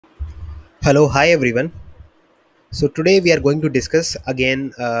Hello, hi everyone. So today we are going to discuss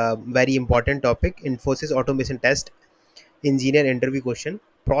again a very important topic: Infosys automation test, engineer interview question,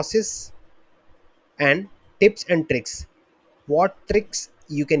 process and tips and tricks. What tricks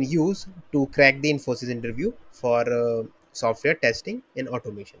you can use to crack the Infosys interview for software testing in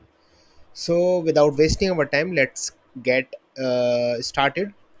automation? So without wasting our time, let's get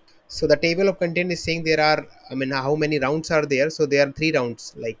started. So the table of content is saying there are, how many rounds are there? So there are three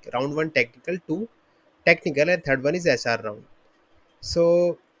rounds, like round one technical, two technical, and third one is SR round.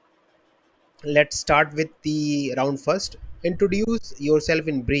 So let's start with the round first. Introduce yourself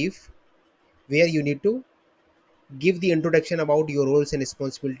in brief, where you need to give the introduction about your roles and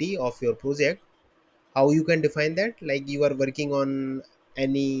responsibility of your project. How you can define that, like you are working on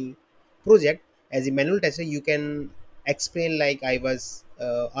any project as a manual tester, you can explain like I was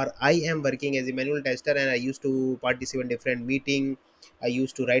or I am working as a manual tester and I used to participate in different meeting. I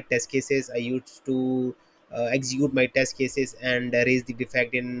used to write test cases, I used to execute my test cases and raise the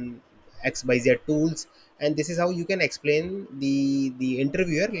defect in xyz tools. And this is how you can explain the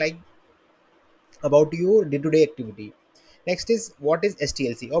interviewer, like about your day-to-day activity. Next is what is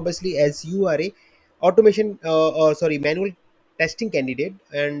STLC. Obviously, as you are a automation or sorry manual testing candidate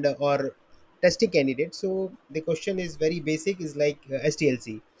and or testing candidate, so the question is very basic, is like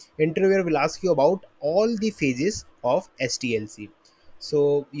STLC. Interviewer will ask you about all the phases of STLC.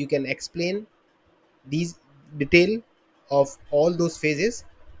 So you can explain these detail of all those phases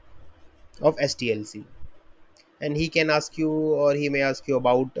of STLC, and he can ask you or he may ask you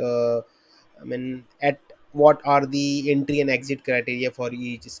about at what are the entry and exit criteria for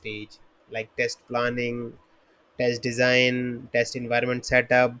each stage, like test planning, test design, test environment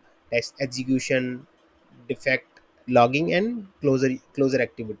setup, test execution, defect logging, and closer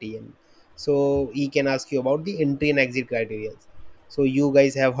activity. And so he can ask you about the entry and exit criteria. So you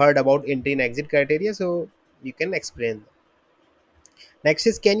guys have heard about entry and exit criteria, so you can explain. Next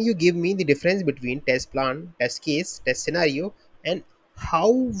is, can you give me the difference between test plan, test case, test scenario, and how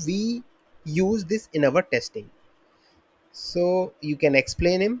we use this in our testing? So you can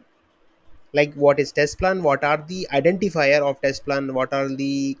explain him like what is test plan, what are the identifier of test plan, what are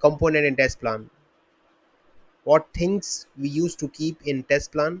the component in test plan, what things we use to keep in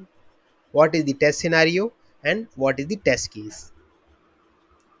test plan, what is the test scenario, and what is the test case.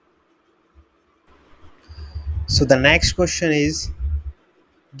 So the next question is,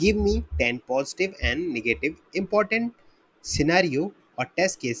 give me 10 positive and negative important scenario or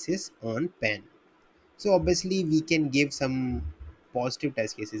test cases on pen. So obviously we can give some positive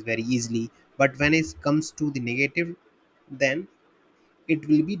test cases very easily, but when it comes to the negative, then it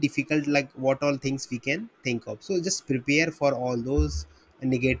will be difficult, like what all things we can think of. So just prepare for all those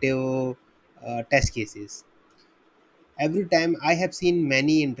negative test cases. Every time I have seen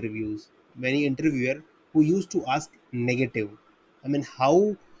many interviewer who used to ask negative.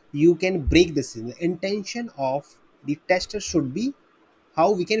 How you can break the system. The intention of the tester should be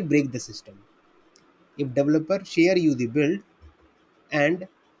how we can break the system. If developer share you the build and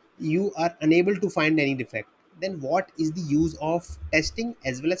you are unable to find any defect, then what is the use of testing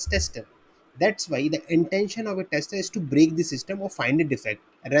as well as tester? That's why the intention of a tester is to break the system or find a defect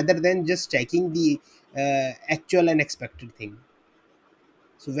rather than just checking the actual and expected thing.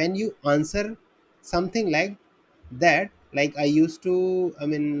 So when you answer something like that, like I used to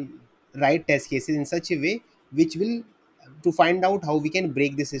write test cases in such a way which will to find out how we can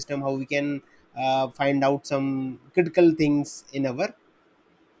break the system, how we can find out some critical things in our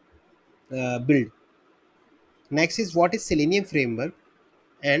build. Next is, what is Selenium framework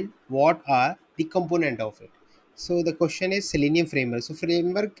and what are the component of it? So the question is Selenium framework. So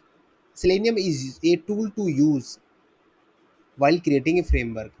framework, Selenium is a tool to use while creating a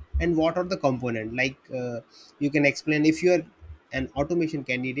framework. And what are the component, like you can explain. If you are an automation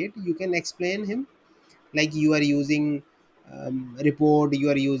candidate, you can explain him like you are using report, you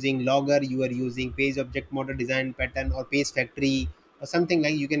are using logger, you are using page object model design pattern or page factory or something,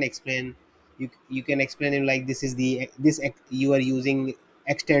 like you can explain. You can explain him like this is the you are using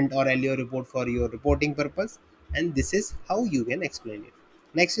extent or LEO report for your reporting purpose, and this is how you can explain it.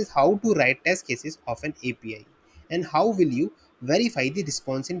 Next is how to write test cases of an API, and how will you verify the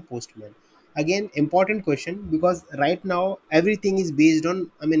response in Postman. Again, important question, because right now everything is based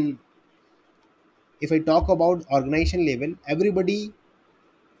on, if I talk about organization level, everybody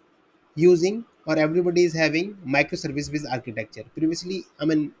using or everybody is having microservice based architecture. Previously,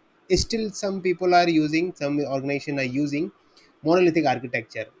 still some people are using, some organization are using monolithic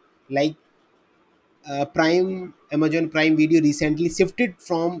architecture. Like Amazon Prime Video recently shifted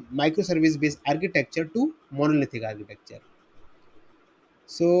from microservice based architecture to monolithic architecture.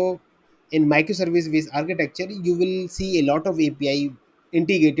 So in microservice based architecture, you will see a lot of API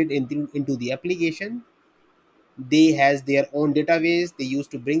integrated into the application. They has their own database. They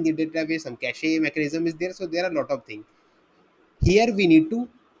used to bring the database. Some cache mechanism is there. So there are a lot of things. Here we need to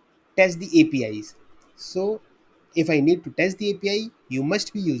test the APIs. So if I need to test the API, you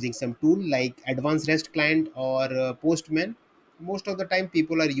must be using some tool like Advanced REST Client or Postman. Most of the time,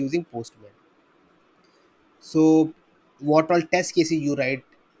 people are using Postman. So what all test cases you write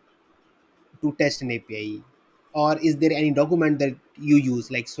to test an API? Or is there any document that you use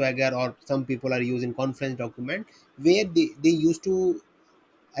like Swagger, or some people are using conference document where they used to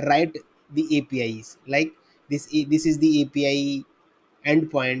write the APIs like this is the API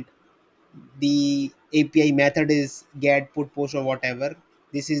endpoint, the API method is get, put, post, or whatever.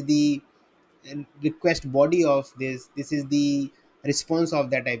 This is the request body of this. This is the response of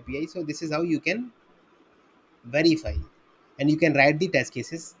that API. So this is how you can verify, and you can write the test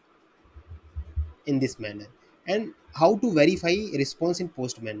cases in this manner. And how to verify response in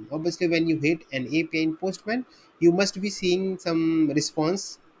Postman? Obviously, when you hit an API in Postman, you must be seeing some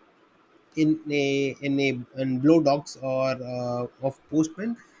response in blow docs or of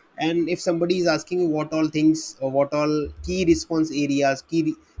Postman. And if somebody is asking you what all things or what all key response areas,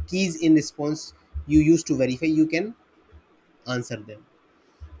 keys in response you use to verify, you can answer them.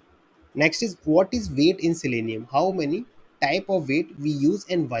 Next is, what is weight in Selenium? How many type of weight we use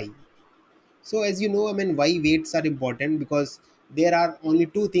and why? So as you know, I mean, why weights are important, because there are only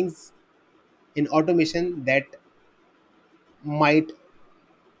two things in automation that might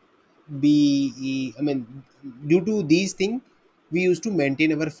be, I mean, due to these things, we used to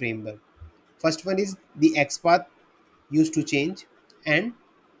maintain our framework. First one is the XPath used to change, and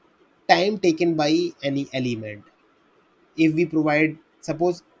time taken by any element. If we provide,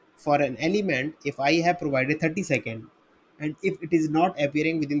 suppose for an element, if I have provided 30 seconds, and if it is not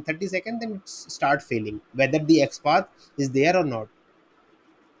appearing within 30 seconds, then it start failing, whether the XPath is there or not.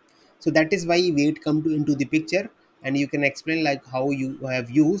 So that is why weight come to into the picture, and you can explain like how you have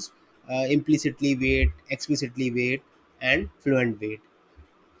used implicitly weight, explicitly weight, and fluent weight.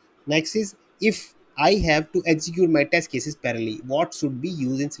 Next is, if I have to execute my test cases parallelly, what should be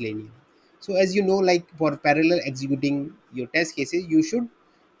used in Selenium? So as you know, like for parallel executing your test cases, you should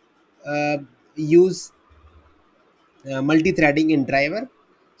uh, use multi-threading in driver,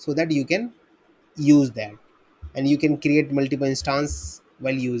 so that you can use that, and you can create multiple instance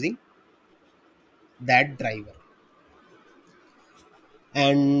while using that driver.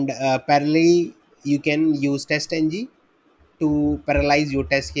 And parallelly, you can use testng to parallelize your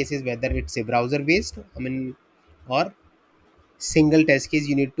test cases, whether it's a browser based, I mean, or single test case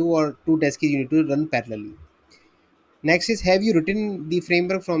you need to, or two test case you need to run parallelly. Next is, have you written the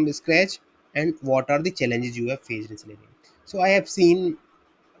framework from scratch, and what are the challenges you have faced in Selenium? So I have seen,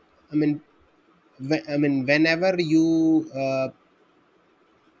 I mean, whenever you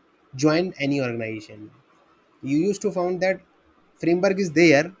join any organization, you used to found that framework is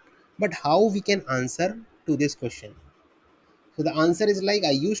there, but how we can answer to this question? So the answer is like,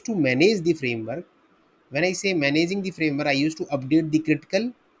 I used to manage the framework. When I say managing the framework, I used to update the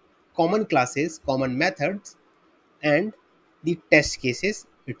critical common classes, common methods, and the test cases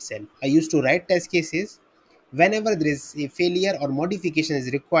itself. I used to write test cases whenever there is a failure or modification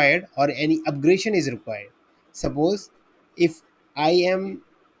is required, or any upgradation is required. Suppose if I am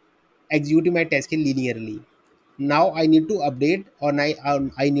executing my test case linearly, now I need to update, or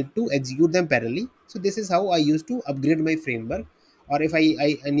I need to execute them parallelly. So this is how I used to upgrade my framework. Or if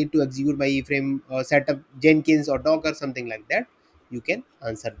I need to execute my frame setup Jenkins or Docker, something like that, you can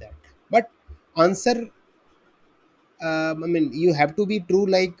answer that. But answer, I mean, you have to be true.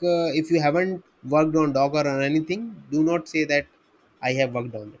 Like if you haven't worked on Docker or anything, do not say that I have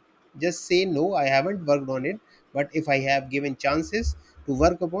worked on it. Just say no, I haven't worked on it. But if I have given chances to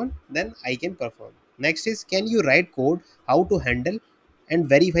work upon, then I can perform. Next is, can you write code how to handle and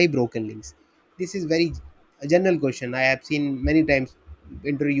verify broken links? This is very a general question. I have seen many times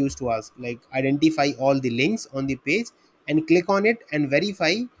interviews to ask, like, identify all the links on the page and click on it and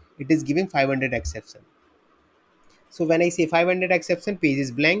verify it is giving 500 exception. So when I say 500 exception, page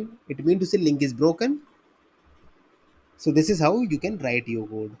is blank, it means to say link is broken. So this is how you can write your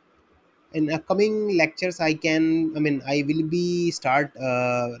code. In upcoming lectures, I will be start,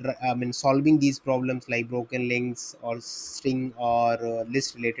 solving these problems like broken links or string or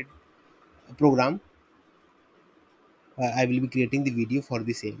list related program. I will be creating the video for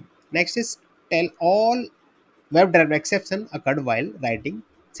the same. Next is, tell all web driver exception occurred while writing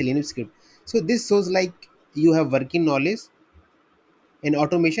Selenium script. So this shows like you have working knowledge in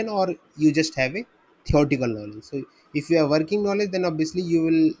automation, or you just have it. theoretical knowledge. So if you have working knowledge, then obviously you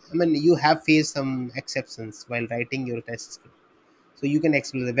will, I mean, you have faced some exceptions while writing your test script. So you can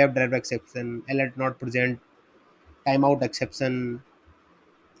explore the web driver exception, alert not present, timeout exception,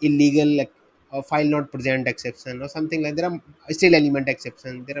 illegal file not present exception, or something like. There are still element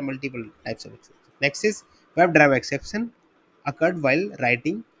exception. There are multiple types of exception. Next is web driver exception occurred while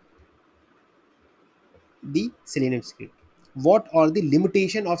writing the Selenium script. What are the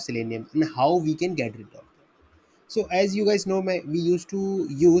limitation of Selenium and how we can get rid of them? So as you guys know, we used to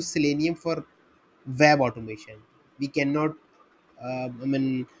use Selenium for web automation. We cannot, I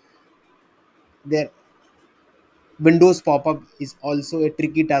mean, there Windows pop-up is also a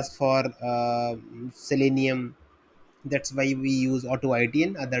tricky task for Selenium. That's why we use Auto IT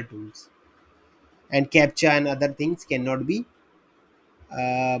and other tools. And CAPTCHA and other things cannot be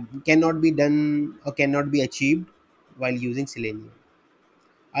done or cannot be achieved while using Selenium.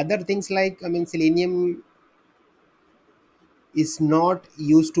 Other things like, I mean, Selenium is not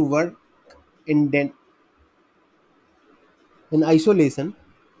used to work in in isolation.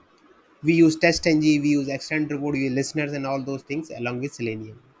 We use TestNG, we use extend report, we use listeners and all those things along with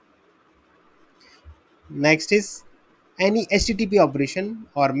Selenium. Next is any HTTP operation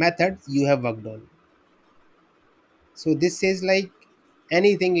or method you have worked on. So this says like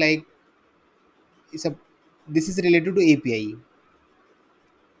anything like it's a this is related to API.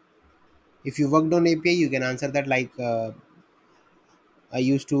 If you worked on API, you can answer that like I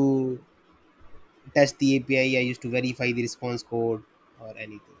used to test the API, I used to verify the response code or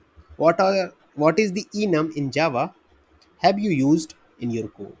anything. What is the enum in Java have you used in your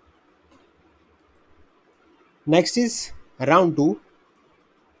code? Next is round two.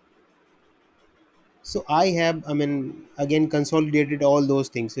 So I have, I mean, again consolidated all those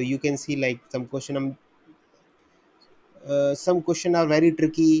things. So you can see like some question are very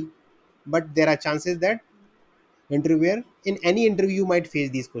tricky, but there are chances that interviewer in any interview might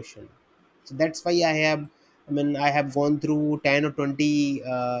face these questions. So that's why I have gone through 10 or 20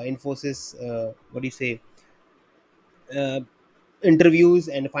 Infosys, what do you say, uh, interviews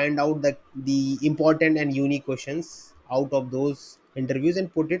and find out that the important and unique questions out of those interviews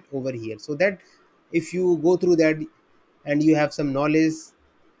and put it over here, so that if you go through that and you have some knowledge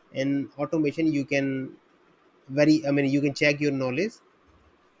in automation, you can you can check your knowledge.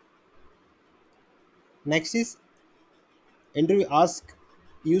 Next is interview ask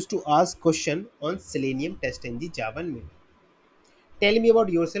used to ask question on Selenium test in the Java and Mail. Tell me about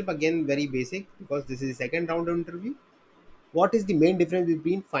yourself, again very basic because this is the second round of interview. What is the main difference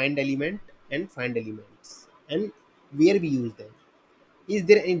between find element and find elements, and where we use them? Is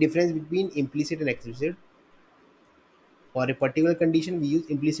there any difference between implicit and explicit? For a particular condition we use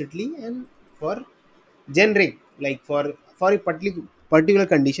implicitly, and for generic, like for a particular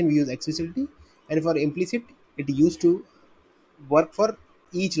condition we use explicitly, and for implicit it used to work for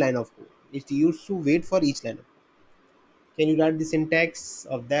each line of code. It used to wait for each line of code. Can you write the syntax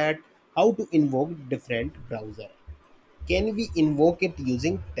of that? How to invoke different browser? Can we invoke it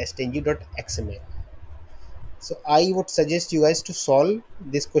using testng.xml? So I would suggest you guys to solve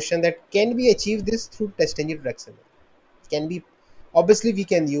this question, that can we achieve this through testng.xml? Can be, obviously we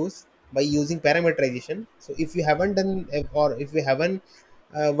can use by using parameterization. So if you haven't done or if you haven't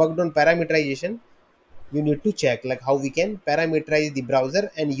worked on parameterization, you need to check like how we can parameterize the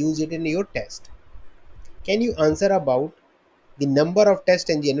browser and use it in your test. Can you answer about the number of test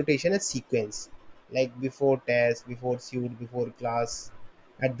and the annotation and sequence, like before test, before suite, before class,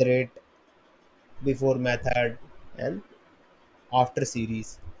 at the rate, before method, and after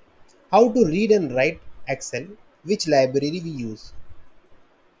series? How to read and write Excel, which library we use?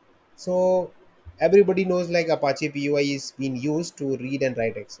 So everybody knows like Apache PUI is being used to read and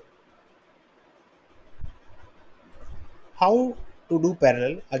write Excel. How to do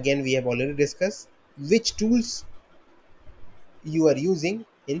parallel? Again, we have already discussed. Which tools you are using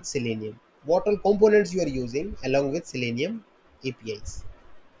in Selenium? What all components you are using along with Selenium APIs?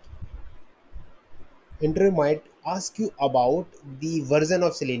 Interview might ask you about the version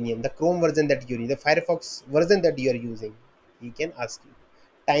of Selenium, the Chrome version that you're using, the Firefox version that you are using. He can ask you.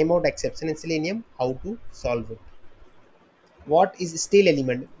 Timeout exception in Selenium, how to solve it? What is stale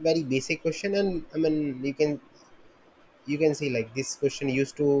element? Very basic question, and I mean you can see like this question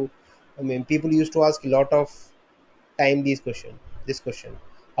used to, I mean people used to ask a lot of time this question.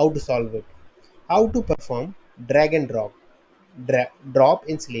 How to solve it? How to perform drag and drop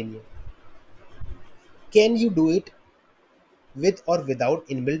in Selenium? Can you do it with or without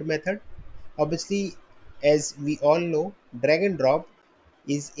inbuilt method? Obviously, as we all know, drag and drop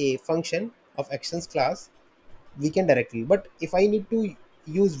is a function of actions class. We can directly, but if I need to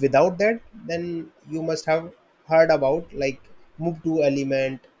use without that, then you must have heard about like move to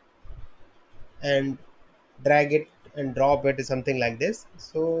element and drag it and drop it, something like this.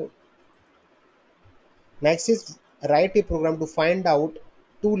 So next is write a program to find out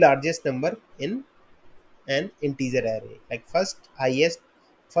two largest number in an integer array, like first largest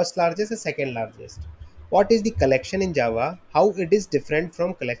and second largest. What is the collection in Java? How it is different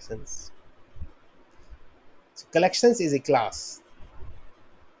from collections? So collections is a class.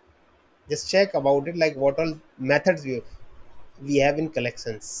 Just check about it, like what all methods we have in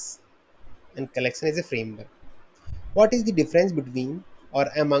collections, and collection is a framework. What is the difference between or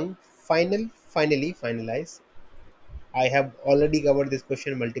among finally, finalize? I have already covered this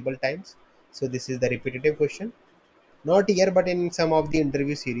question multiple times, so this is the repetitive question. Not here, but in some of the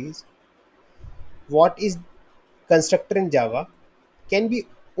interview series. What is constructor in Java? Can we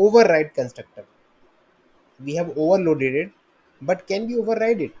override constructor? We have overloaded it, but can we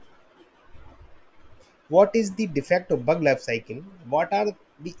override it? What is the defect of bug life cycle? What are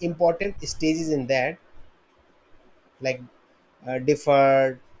the important stages in that, like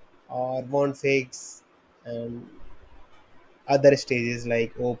deferred or won't fix, and other stages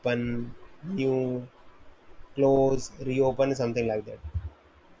like open, new, close, reopen, something like that.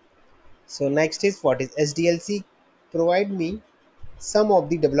 So next is what is SDLC? Provide me some of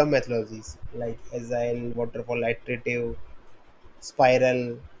the development methodologies like agile, waterfall, iterative,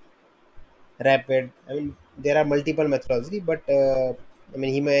 spiral, rapid. I mean, there are multiple methodology, but I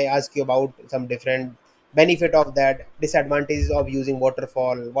mean, he may ask you about some different benefit of that, disadvantages of using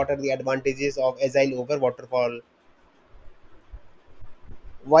waterfall. What are the advantages of agile over waterfall?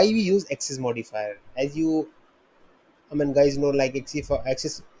 Why we use access modifier? As you, I mean, guys know, like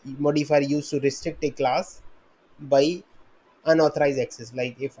access modifier used to restrict a class by unauthorized access.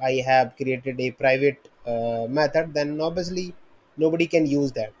 Like if I have created a private method, then obviously nobody can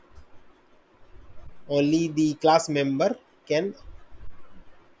use that. Only the class member can,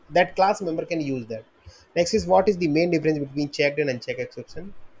 that class member can use that. Next is what is the main difference between checked and unchecked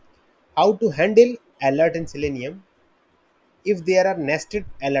exception? How to handle alert in Selenium? If there are nested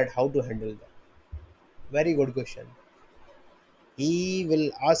alert, how to handle that? Very good question. He will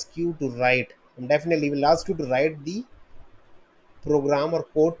ask you to write, definitely will ask you to write the program or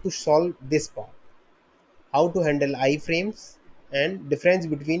code to solve this part. How to handle iframes and difference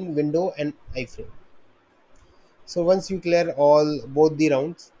between window and iframe. So once you clear all both the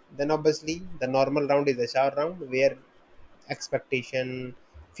rounds, then obviously the normal round is the HR round, where expectation,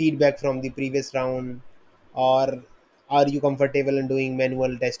 feedback from the previous round, or are you comfortable in doing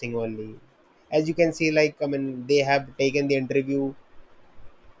manual testing only? As you can see, like I mean, they have taken the interview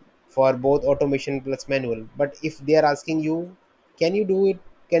for both automation plus manual. But if they are asking you, can you do it?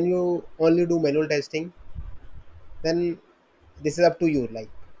 Can you only do manual testing? Then this is up to you. Like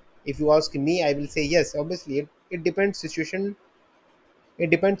if you ask me, I will say yes. Obviously, it depends situation. It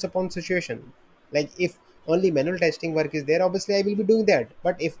depends upon situation. Like if only manual testing work is there, obviously I will be doing that.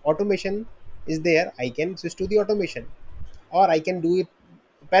 But if automation is there, I can switch to the automation, or I can do it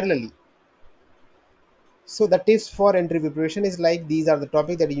parallelly. So the tips for interview preparation is like these are the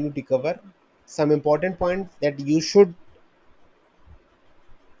topics that you need to cover. Some important points that you should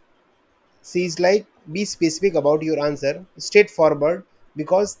see is like be specific about your answer, straightforward,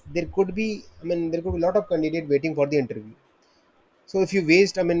 because there could be, I mean, there could be a lot of candidate waiting for the interview. So if you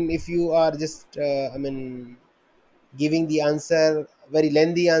waste, I mean, if you are just, I mean, giving the answer, very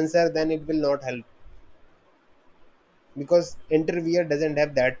lengthy answer, then it will not help, because interviewer doesn't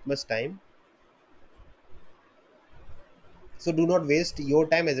have that much time. So do not waste your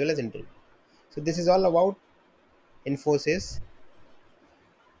time as well as interview. So this is all about Infosys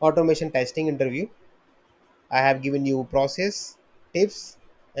automation testing interview. I have given you process, tips,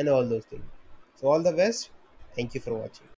 and all those things. So all the best. Thank you for watching.